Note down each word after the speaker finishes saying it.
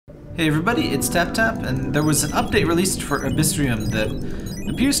Hey everybody, it's TapTap, and there was an update released for AbyssRium that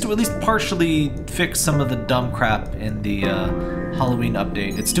appears to at least partially fix some of the dumb crap in the Halloween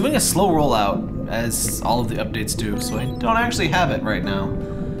update. It's doing a slow rollout, as all of the updates do, so I don't actually have it right now.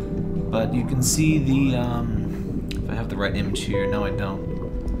 But you can see the, if I have the right image here, no I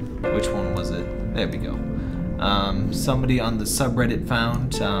don't. Which one was it? There we go. Somebody on the subreddit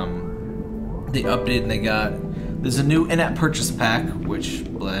found, they updated and they got, there's a new in-app purchase pack, which,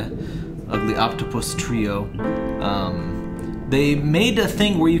 bleh, ugly octopus trio. They made a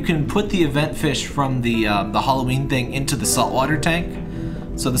thing where you can put the event fish from the Halloween thing into the saltwater tank.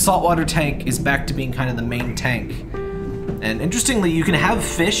 So the saltwater tank is back to being kind of the main tank. And interestingly, you can have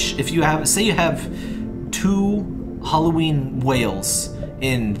fish if you have, say you have 2 Halloween whales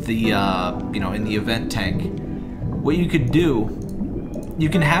in the, you know, in the event tank. What you could do, you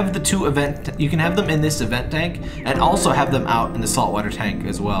can have the 2 you can have them in this event tank and also have them out in the saltwater tank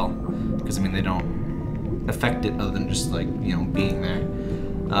as well. Because, I mean, they don't affect it other than just, like, you know, being there.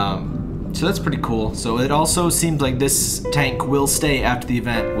 So that's pretty cool. So it also seems like this tank will stay after the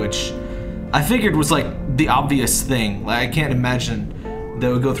event, which I figured was, like, the obvious thing. Like, I can't imagine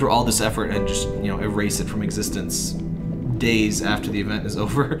they would go through all this effort and just, you know, erase it from existence days after the event is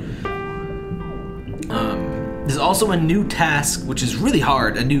over. There's also a new task, which is really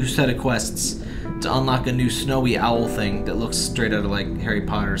hard, a new set of quests to unlock a new snowy owl thing that looks straight out of like Harry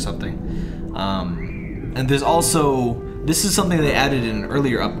Potter or something. And there's also, this is something they added in an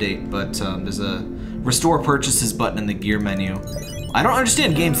earlier update, but there's a restore purchases button in the gear menu. I don't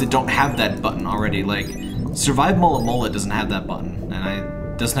understand games that don't have that button already. Like Survive Mola Mola doesn't have that button,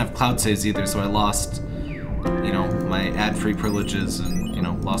 and doesn't have cloud saves either, so I lost, you know, my ad-free privileges and, you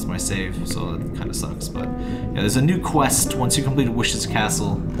know, lost my save, so it kind of sucks. But yeah, there's a new quest once you complete Wish's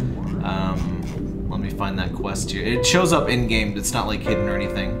Castle. Let me find that quest here. It shows up in-game, it's not like hidden or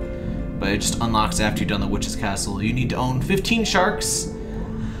anything, but it just unlocks after you've done the Witch's Castle. You need to own 15 sharks,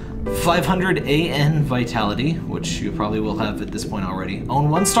 500 AN vitality, which you probably will have at this point already. Own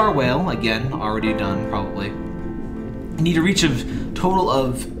 1-star whale, again, already done probably. You need to reach a total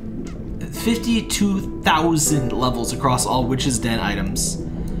of 52,000 levels across all Witch's Den items,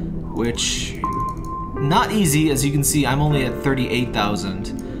 which, not easy. As you can see, I'm only at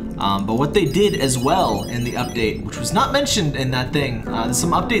 38,000. But what they did as well in the update, which was not mentioned in that thing, there's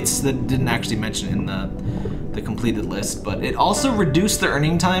some updates that didn't actually mention in the completed list, but it also reduced the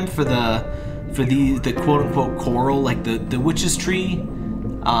earning time for the quote-unquote coral, like the Witch's Tree,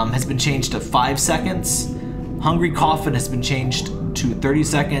 has been changed to 5 seconds. Hungry Coffin has been changed to 30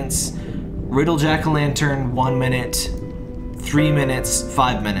 seconds. Riddle Jack-o'-lantern, 1 minute, 3 minutes,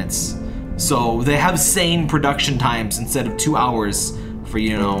 5 minutes. So they have sane production times instead of 2 hours for,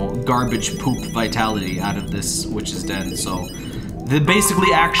 you know, garbage poop vitality out of this Witch's Den. So they're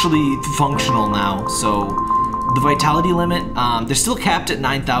basically actually functional now. So the vitality limit, they're still capped at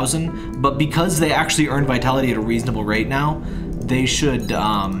 9,000, but because they actually earn vitality at a reasonable rate now, they should,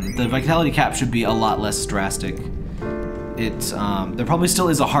 the vitality cap should be a lot less drastic. There probably still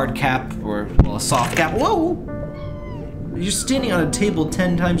is a hard cap, or, well, a soft cap. Whoa! You're standing on a table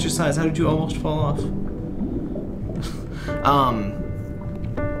 10 times your size. How did you almost fall off?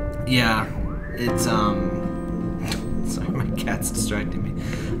 Yeah, it's, sorry, my cat's distracting me.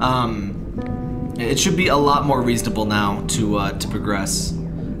 It should be a lot more reasonable now to progress.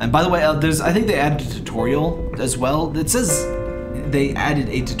 And by the way, I think they added a tutorial as well. It says they added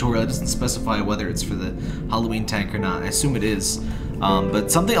a tutorial. It doesn't specify whether it's for the Halloween tank or not. I assume it is. But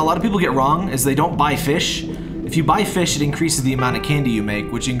something a lot of people get wrong is they don't buy fish. If you buy fish, it increases the amount of candy you make,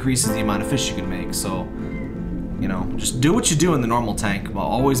 which increases the amount of fish you can make. So, you know, just do what you do in the normal tank. Well,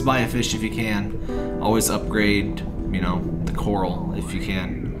 always buy a fish if you can. Always upgrade, you know, the coral if you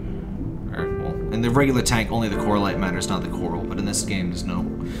can. Or, well, in the regular tank, only the coralite matters, not the coral. But in this game, there's no,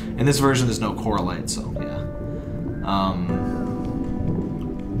 in this version, there's no coralite. So yeah.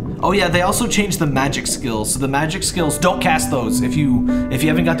 Oh yeah, they also changed the magic skills. So the magic skills, don't cast those. If you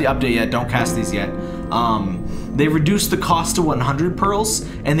haven't got the update yet, don't cast these yet. They reduced the cost to 100 pearls,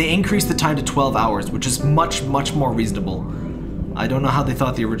 and they increased the time to 12 hours, which is much, much more reasonable. I don't know how they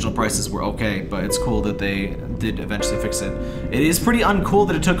thought the original prices were okay, but it's cool that they did eventually fix it. It is pretty uncool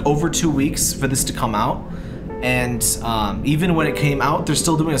that it took over 2 weeks for this to come out, and even when it came out, they're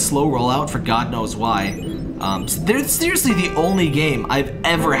still doing a slow rollout for God knows why. They're seriously the only game I've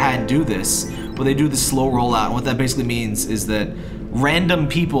ever had do this, where they do the slow rollout. And what that basically means is that random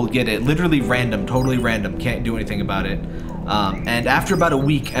people get it, literally random, totally random, can't do anything about it. And after about a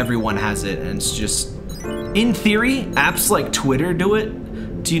week, everyone has it, and it's just, in theory, apps like Twitter do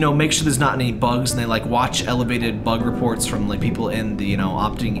it, to, you know, make sure there's not any bugs, and they like watch elevated bug reports from like people in the, you know,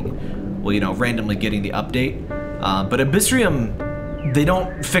 opting, well, you know, randomly getting the update. But AbyssRium, they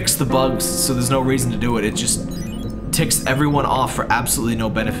don't fix the bugs, so there's no reason to do it. It just ticks everyone off for absolutely no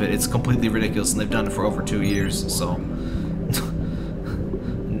benefit. It's completely ridiculous, and they've done it for over 2 years, so.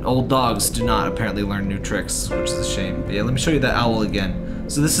 Old dogs do not apparently learn new tricks, which is a shame. But yeah, let me show you the owl again.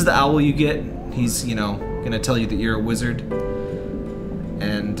 So this is the owl you get. He's, you know, gonna tell you that you're a wizard.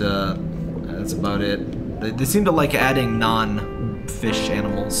 And that's about it. They seem to like adding non-fish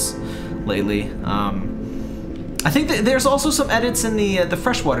animals lately. I think that there's also some edits in the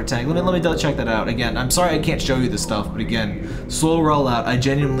freshwater tank. Let me double check that out. Again, I'm sorry I can't show you this stuff, but again, slow rollout. I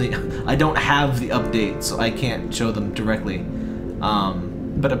don't have the update, so I can't show them directly.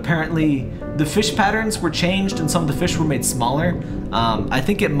 But apparently the fish patterns were changed and some of the fish were made smaller. I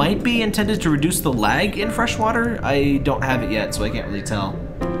think it might be intended to reduce the lag in freshwater. I don't have it yet, so I can't really tell.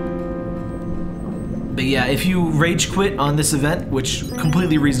 But yeah, if you rage quit on this event, which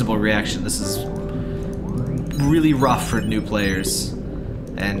completely reasonable reaction, this is really rough for new players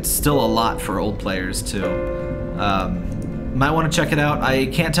and still a lot for old players too. Might want to check it out. I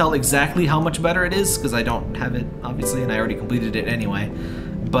can't tell exactly how much better it is because I don't have it, obviously, and I already completed it anyway.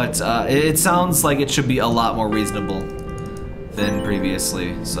 But it sounds like it should be a lot more reasonable than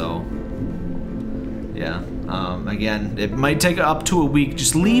previously, so yeah. Again, it might take up to a week.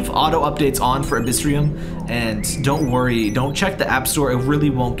 Just leave auto updates on for AbyssRium, and don't worry, don't check the App Store. It really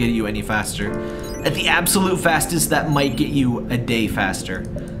won't get you any faster. At the absolute fastest, that might get you a day faster.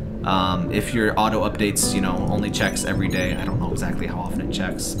 If your auto updates, you know, only checks every day. I don't know exactly how often it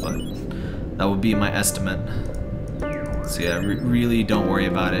checks, but that would be my estimate. So yeah, really don't worry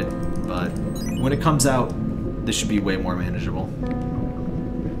about it. But when it comes out, this should be way more manageable.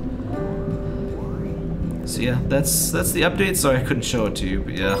 So yeah, that's the update. Sorry I couldn't show it to you,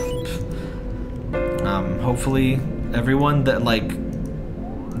 but yeah. Hopefully everyone that like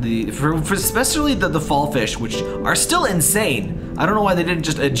for especially the fall fish, which are still insane. I don't know why they didn't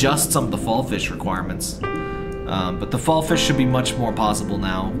just adjust some of the fall fish requirements. But the fall fish should be much more possible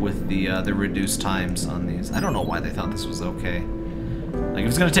now with the reduced times on these. I don't know why they thought this was okay. Like if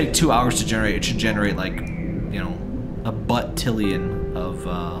it's gonna take 2 hours to generate, it should generate like, you know, a butt-tillion of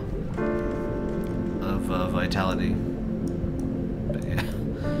vitality. But yeah,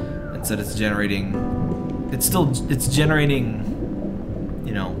 instead it's generating. It's generating,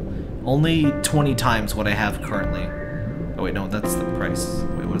 you know, only 20 times what I have currently. Oh wait, no, that's the price.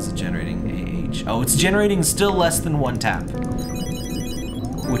 Wait, what is it generating? AH. Oh, it's generating still less than 1 tap,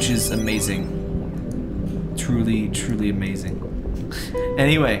 which is amazing. Truly, truly amazing.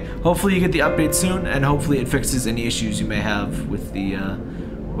 Anyway, hopefully you get the update soon, and hopefully it fixes any issues you may have with the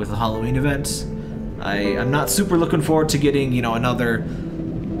Halloween event. I'm not super looking forward to getting, you know, another,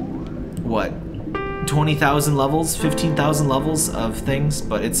 what, 20,000 levels, 15,000 levels of things,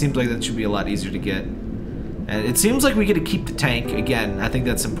 but it seems like that should be a lot easier to get. And it seems like we get to keep the tank. Again, I think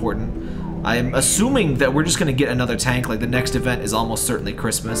that's important. I'm assuming that we're just going to get another tank. Like the next event is almost certainly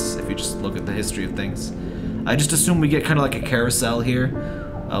Christmas, if you just look at the history of things. I just assume we get kind of like a carousel here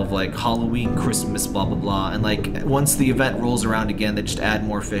of like Halloween, Christmas, blah blah blah, and like once the event rolls around again, they just add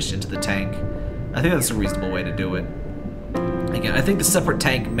more fish into the tank. I think that's a reasonable way to do it. Again, I think the separate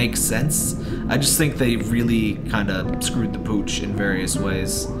tank makes sense. I just think they really kind of screwed the pooch in various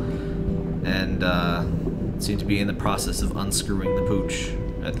ways, and seem to be in the process of unscrewing the pooch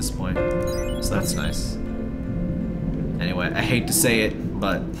at this point. So that's nice. Anyway, I hate to say it,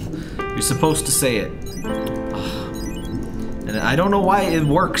 but you're supposed to say it. And I don't know why it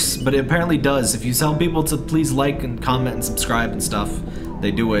works, but it apparently does. If you tell people to please like and comment and subscribe and stuff,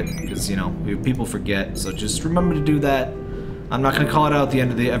 they do it, because, you know, people forget. So just remember to do that. I'm not going to call it out at the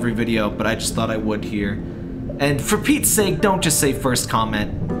end of every video, but I just thought I would here. And for Pete's sake, don't just say first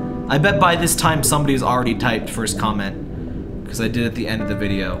comment. I bet by this time somebody's already typed first comment, because I did at the end of the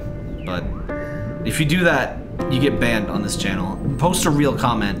video. But if you do that, you get banned on this channel. Post a real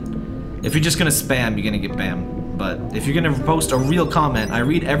comment. If you're just going to spam, you're going to get banned. But if you're going to post a real comment, I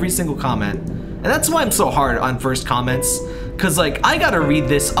read every single comment. And that's why I'm so hard on first comments. Because, like, I gotta read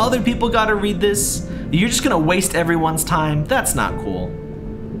this, other people gotta read this. You're just gonna waste everyone's time. That's not cool.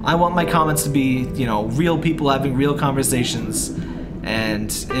 I want my comments to be, you know, real people having real conversations.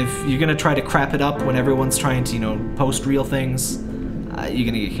 And if you're gonna try to crap it up when everyone's trying to, you know, post real things, you're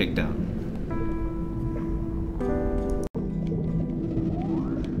gonna get kicked out.